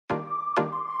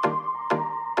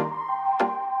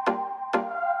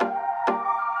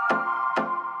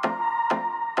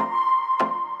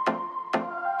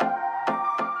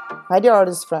Hi dear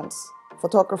artist friends,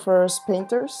 photographers,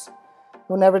 painters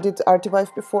who never did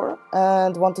Artivive before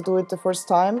and want to do it the first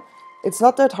time. It's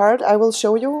not that hard. I will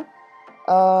show you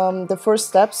the first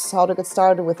steps, how to get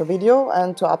started with a video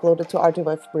and to upload it to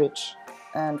Artivive Bridge.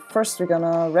 And first we're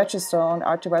gonna register on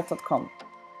artivive.com.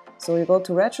 So you go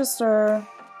to register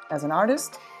as an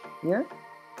artist here.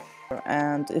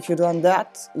 And if you've done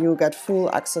that, you get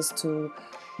full access to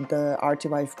the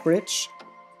Artivive Bridge.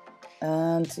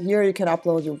 And here you can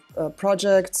upload your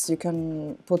projects, you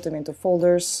can put them into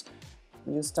folders.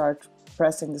 You start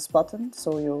pressing this button,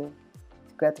 so you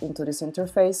get into this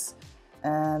interface.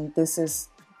 And this is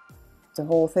the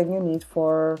whole thing you need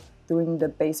for doing the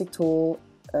basic tool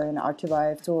in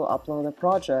Artivive to upload a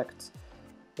project.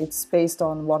 It's based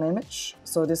on one image,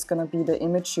 so this is gonna be the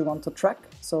image you want to track.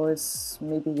 So it's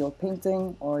maybe your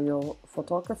painting or your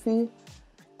photography,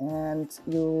 and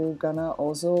you're gonna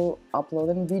also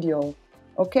upload a video.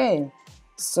 Okay,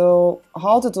 so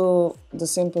how to do the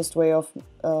simplest way of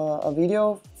a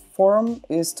video form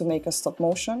is to make a stop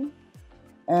motion.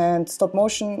 And stop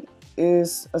motion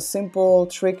is a simple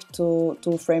trick to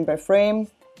do frame by frame,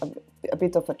 a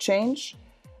bit of a change.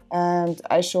 And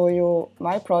I show you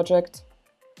my project,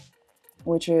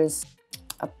 which is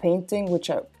a painting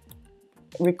which I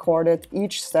recorded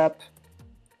each step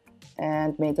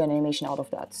and made an animation out of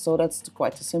that. So that's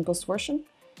quite the simplest version.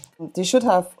 They should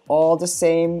have all the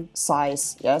same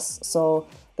size, yes, so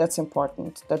that's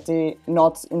important, that they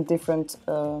not in different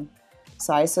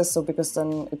sizes, so because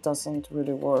then it doesn't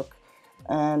really work.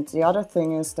 And the other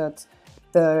thing is that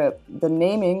the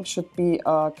naming should be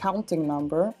a counting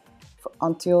number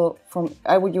until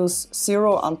I would use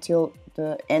 0 until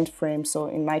the end frame, so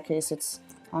in my case it's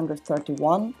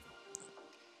 131.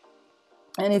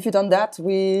 And if you've done that,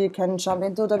 we can jump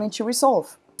into DaVinci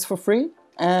Resolve. It's for free,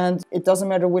 and it doesn't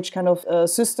matter which kind of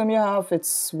system you have,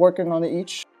 it's working on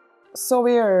each. So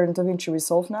we are in DaVinci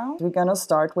Resolve now. We're gonna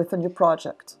start with a new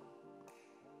project.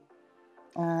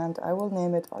 And I will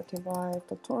name it Artivive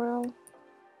Tutorial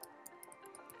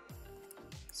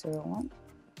 01.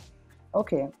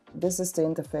 Okay, this is the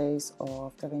interface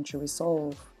of DaVinci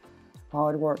Resolve, how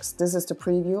it works. This is the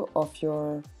preview of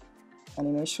your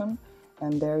animation,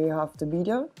 and there you have the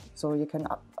video, so you can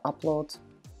upload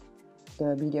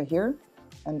the video here,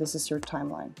 and this is your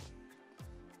timeline.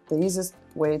 The easiest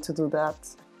way to do that,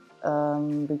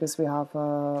 because we have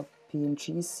a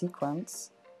PNG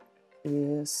sequence,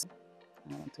 is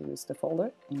to use the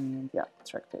folder and yeah,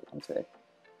 drag it into it.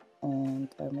 And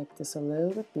I make this a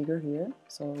little bit bigger here,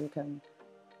 so you can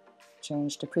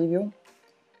change the preview.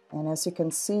 And as you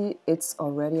can see, it's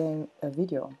already a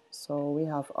video. So we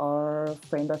have our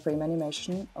frame-by-frame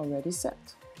animation already set.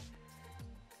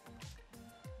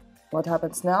 What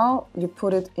happens now? You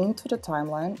put it into the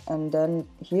timeline, and then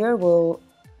here will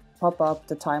pop up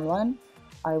the timeline.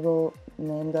 I will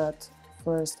name that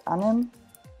first anim.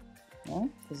 Yeah,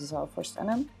 this is our first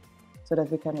anim, so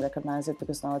that we can recognize it,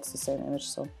 because now it's the same image.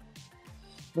 So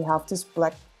we have these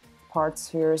black parts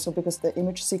here, so because the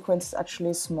image sequence is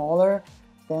actually smaller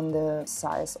than the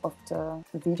size of the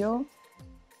video.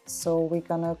 So we're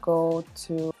gonna go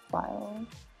to File,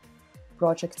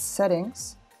 Project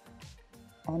Settings,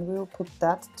 and we'll put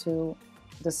that to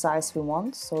the size we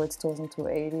want. So it's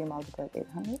 2280 multiplied by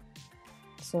 800.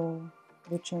 So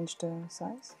we change the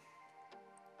size,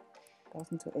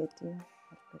 1280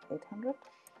 multiplied by 800.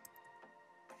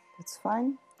 That's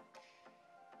fine.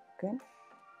 Okay,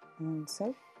 and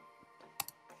save.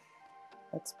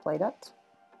 Let's play that.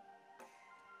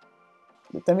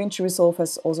 DaVinci Resolve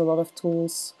has also a lot of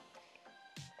tools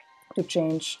to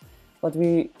change, but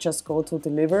we just go to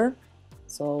deliver.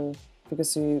 So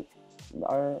because we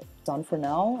are done for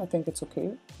now, I think it's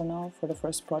okay for now for the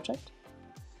first project.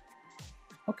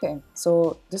 Okay,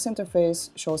 so this interface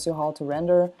shows you how to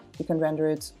render. You can render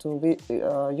it to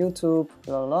YouTube,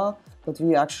 blah, blah, blah, but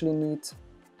we actually need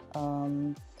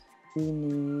an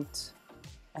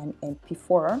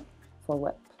MP4 for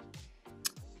web.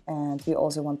 And we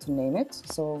also want to name it.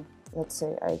 So let's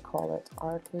say I call it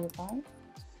Artivive.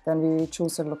 Then we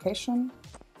choose a location.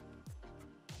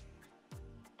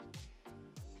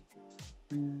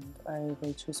 And I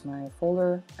will choose my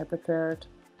folder I prepared.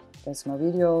 There's my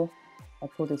video. I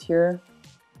put it here.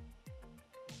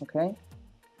 Okay.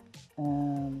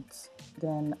 And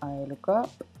then I look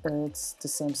up. It's the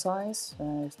same size.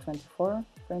 It's 24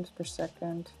 frames per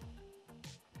second.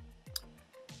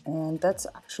 And that's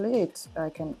actually it. I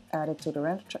can add it to the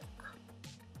render check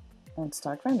and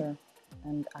start render.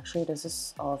 And actually this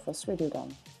is our first video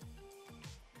done.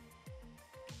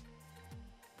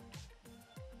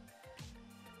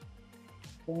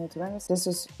 This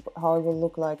is how it will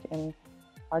look like in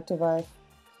Artivive.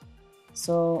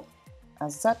 So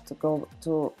as I said, to go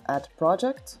to add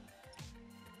project,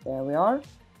 there we are.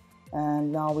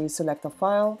 And now we select a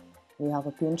file. We have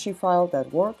a PNG file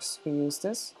that works. We use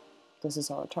this. This is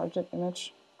our target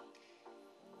image.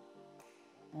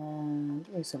 And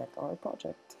we select our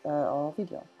project, our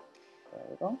video. There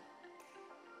we go.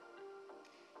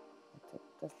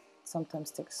 That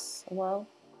sometimes takes a while.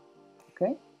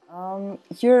 Okay.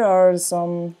 Here are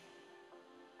some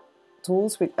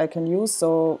tools which I can use.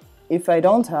 So if I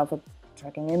don't have a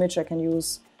tracking image, I can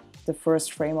use the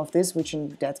first frame of this, which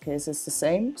in that case is the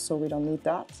same, so we don't need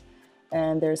that.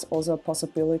 And there's also a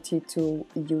possibility to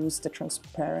use the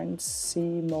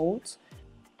transparency mode.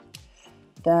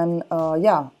 Then,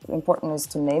 yeah, important is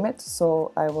to name it.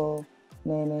 So I will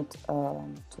name it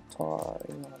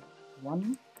tutorial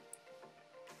 1.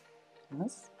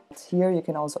 Yes. Here you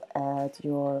can also add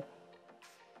your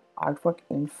artwork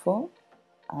info.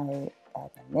 I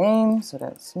add a name, so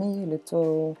that's me,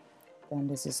 Litto. Then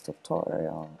this is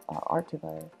tutorial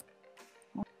Artivive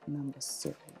number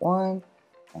 01,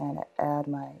 and I add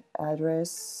my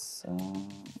address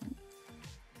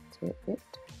to it.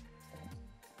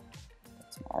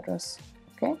 That's my address.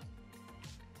 Okay.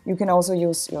 You can also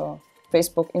use your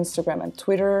Facebook, Instagram, and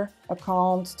Twitter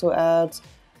account to add.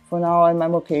 For now, I'm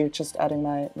okay just adding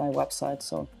my website.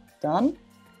 So done.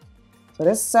 So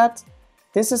this is set.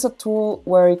 This is a tool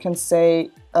where you can say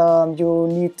you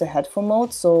need the headphone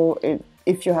mode. So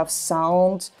if you have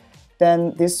sound,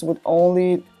 then this would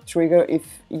only trigger if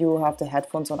you have the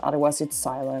headphones on, otherwise it's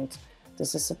silent.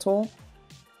 This is a tool.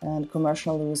 And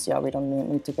commercial use, yeah, we don't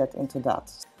need to get into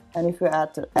that. And if you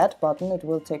add the add button, it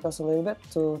will take us a little bit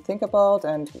to think about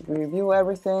and review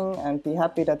everything and be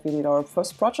happy that we did our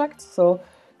first project. So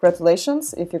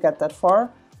congratulations if you get that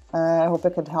far. I hope I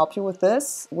can help you with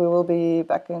this. We will be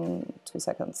back in 2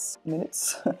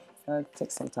 minutes. It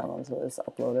takes some time until it's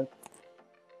uploaded.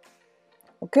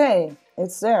 Okay,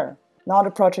 it's there. Now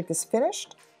the project is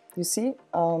finished. You see,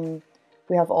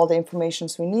 we have all the information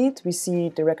we need. We see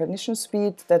the recognition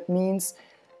speed. That means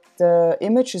the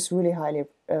image is really highly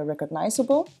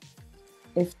recognizable.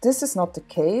 If this is not the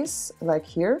case, like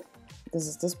here, this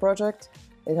is this project,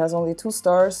 it has only 2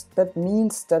 stars. That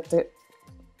means that the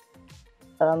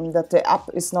app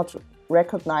is not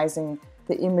recognizing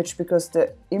the image because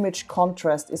the image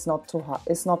contrast is not too high.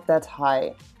 It's not that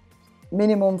high.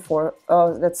 Minimum for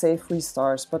let's say 3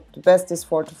 stars, but the best is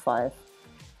 4 to 5.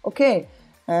 Okay,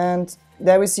 and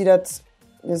there we see that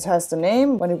this has the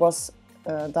name when it was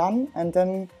done, and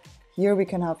then here we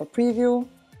can have a preview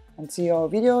and see our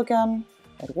video again.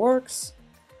 It works.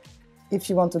 If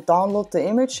you want to download the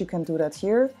image, you can do that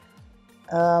here.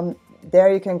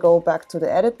 There you can go back to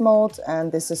the edit mode,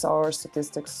 and this is our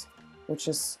statistics, which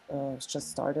is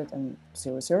just started in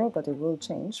 00, but it will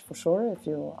change for sure if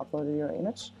you upload your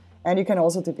image. And you can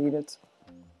also delete it.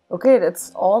 Okay,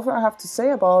 that's all I have to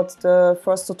say about the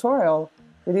first tutorial.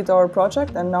 We did our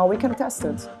project and now we can test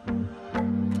it.